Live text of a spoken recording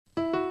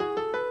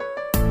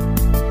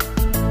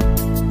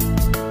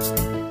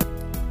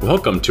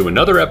Welcome to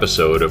another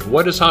episode of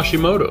What is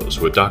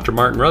Hashimoto's with Dr.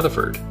 Martin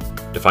Rutherford.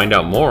 To find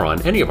out more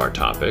on any of our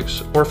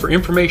topics, or for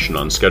information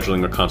on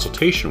scheduling a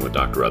consultation with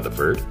Dr.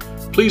 Rutherford,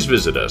 please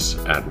visit us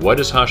at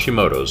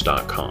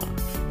whatishashimoto's.com.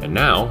 And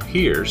now,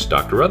 here's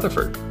Dr.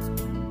 Rutherford.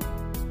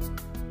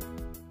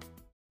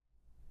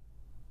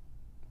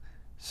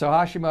 So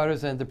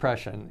Hashimoto's and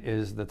depression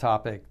is the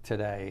topic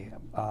today.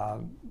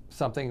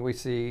 Something we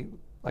see,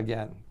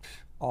 again,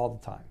 all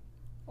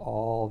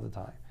the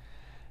time.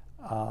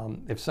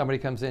 If somebody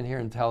comes in here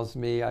and tells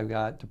me I've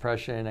got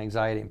depression,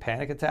 anxiety, and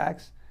panic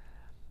attacks,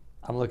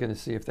 I'm looking to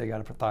see if they got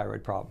a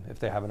thyroid problem, if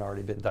they haven't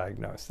already been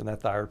diagnosed. And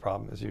that thyroid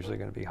problem is usually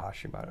going to be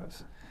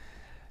Hashimoto's.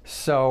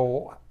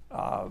 So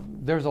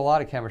there's a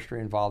lot of chemistry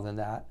involved in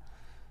that.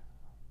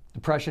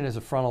 Depression is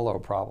a frontal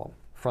lobe problem.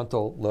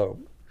 Frontal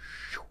lobe,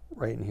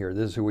 right in here.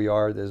 This is who we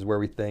are. This is where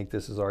we think.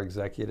 This is our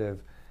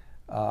executive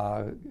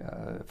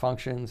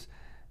functions.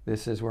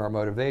 This is where our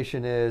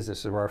motivation is.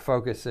 This is where our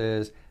focus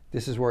is.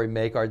 This is where we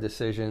make our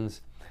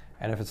decisions.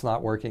 And if it's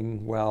not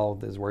working well,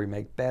 this is where we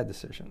make bad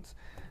decisions.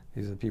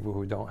 These are the people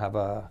who don't have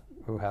a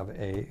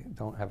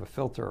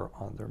filter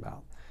on their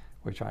mouth,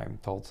 which I'm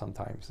told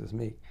sometimes is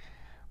me.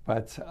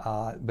 But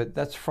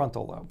that's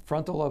frontal lobe.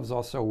 Frontal lobe is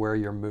also where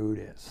your mood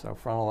is. So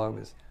frontal lobe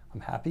is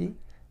I'm happy,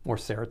 more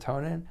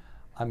serotonin.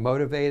 I'm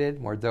motivated,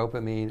 more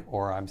dopamine,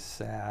 or I'm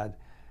sad,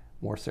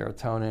 more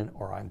serotonin,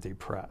 or I'm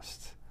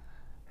depressed,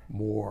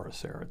 more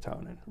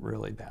serotonin,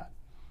 really bad.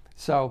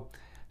 So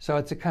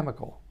it's a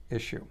chemical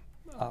issue.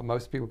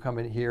 Most people come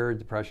in here,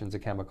 depression's a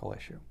chemical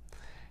issue.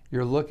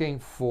 You're looking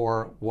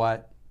for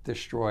what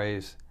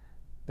destroys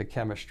the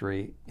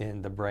chemistry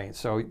in the brain.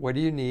 So what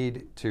do you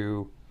need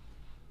to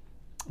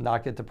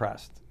not get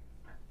depressed?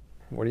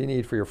 What do you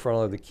need for your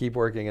frontal lobe to keep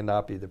working and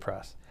not be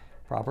depressed?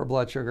 Proper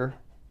blood sugar.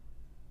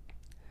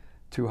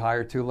 Too high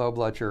or too low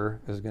blood sugar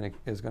is going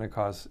to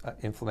cause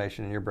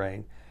inflammation in your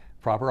brain.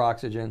 Proper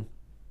oxygen.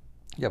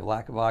 You have a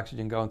lack of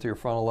oxygen going to your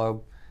frontal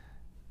lobe.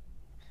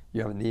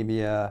 You have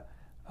anemia,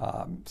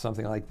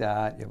 something like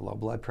that. You have low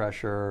blood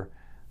pressure.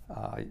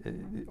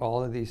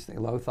 All of these things.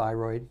 Low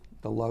thyroid.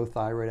 The low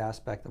thyroid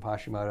aspect of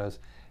Hashimoto's.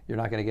 You're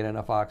not going to get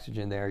enough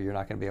oxygen there. You're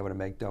not going to be able to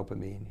make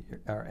dopamine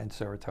and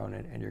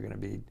serotonin, and you're going to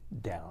be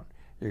down.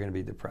 You're going to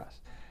be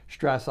depressed.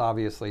 Stress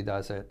obviously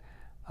does it.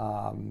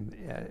 And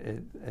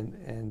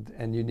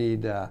you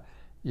need a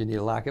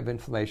lack of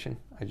inflammation.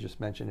 I just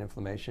mentioned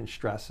inflammation.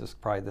 Stress is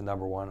probably the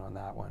number one on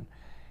that one,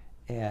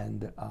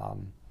 and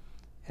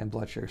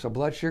blood sugar. So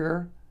blood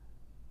sugar,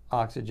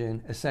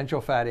 oxygen,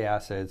 essential fatty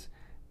acids,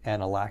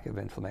 and a lack of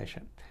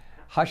inflammation.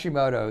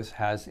 Hashimoto's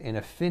has an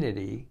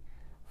affinity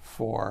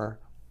for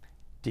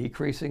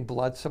decreasing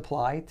blood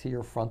supply to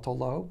your frontal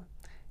lobe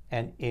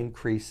and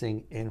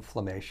increasing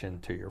inflammation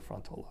to your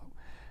frontal lobe.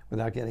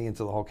 Without getting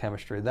into the whole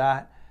chemistry of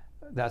that,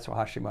 that's what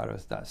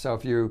Hashimoto's does. So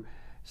if you're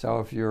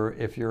like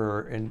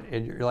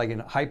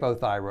in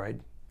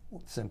hypothyroid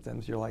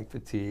symptoms, you're like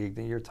fatigued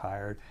and you're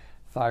tired,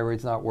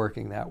 thyroid's not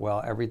working that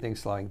well,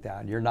 everything's slowing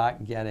down. You're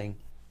not getting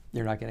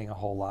a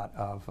whole lot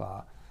of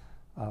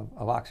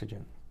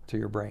oxygen to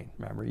your brain.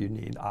 Remember, you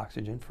need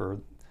oxygen for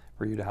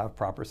you to have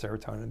proper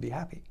serotonin and be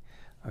happy.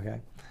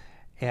 Okay,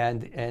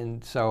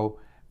 and so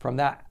from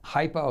that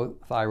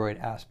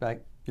hypothyroid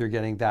aspect, you're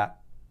getting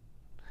that.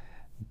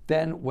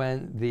 Then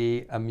when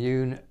the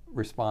immune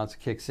response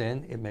kicks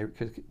in, it may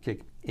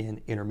kick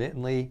in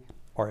intermittently,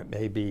 or it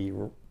may be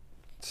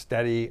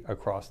steady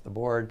across the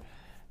board.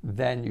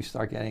 Then you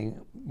start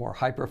getting more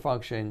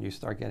hyperfunction, you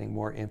start getting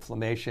more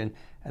inflammation,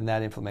 and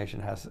that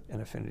inflammation has an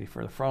affinity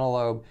for the frontal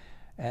lobe,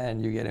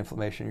 and you get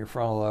inflammation in your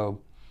frontal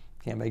lobe.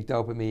 Can't make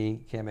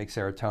dopamine, can't make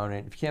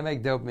serotonin. If you can't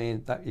make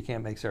dopamine, you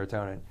can't make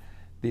serotonin.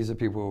 These are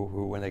people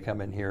who, when they come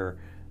in here,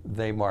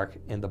 they mark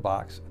in the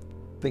box,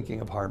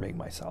 thinking of harming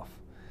myself.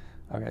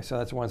 Okay, so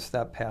that's one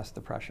step past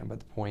depression,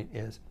 but the point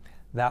is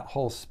that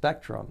whole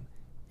spectrum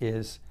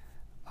is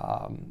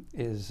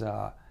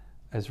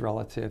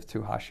relative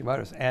to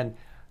Hashimoto's. And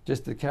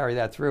just to carry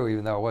that through,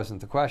 even though it wasn't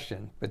the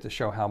question, but to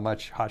show how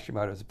much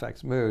Hashimoto's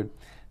affects mood,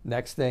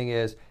 next thing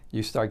is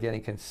you start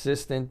getting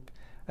consistent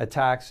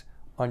attacks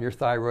on your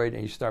thyroid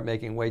and you start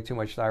making way too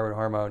much thyroid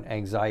hormone,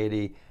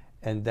 anxiety,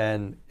 and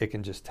then it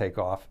can just take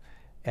off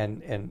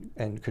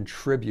and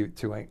contribute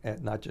to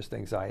not just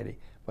anxiety,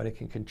 but it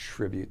can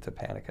contribute to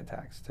panic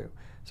attacks too.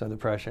 So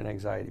depression,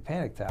 anxiety,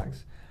 panic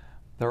attacks,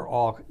 they're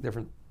all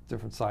different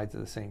sides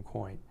of the same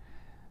coin.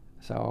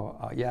 So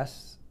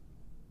yes.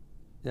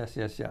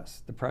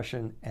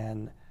 Depression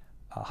and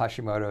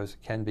Hashimoto's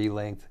can be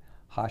linked.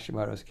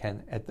 Hashimoto's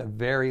can, at the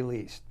very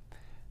least,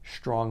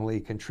 strongly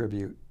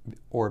contribute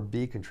or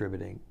be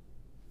contributing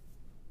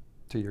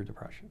to your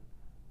depression.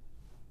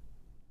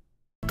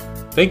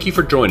 Thank you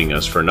for joining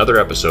us for another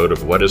episode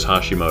of What is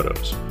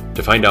Hashimoto's.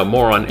 To find out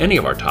more on any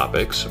of our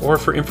topics, or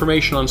for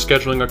information on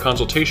scheduling a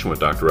consultation with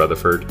Dr.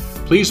 Rutherford,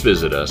 please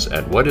visit us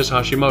at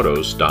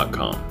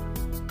whatishashimoto's.com.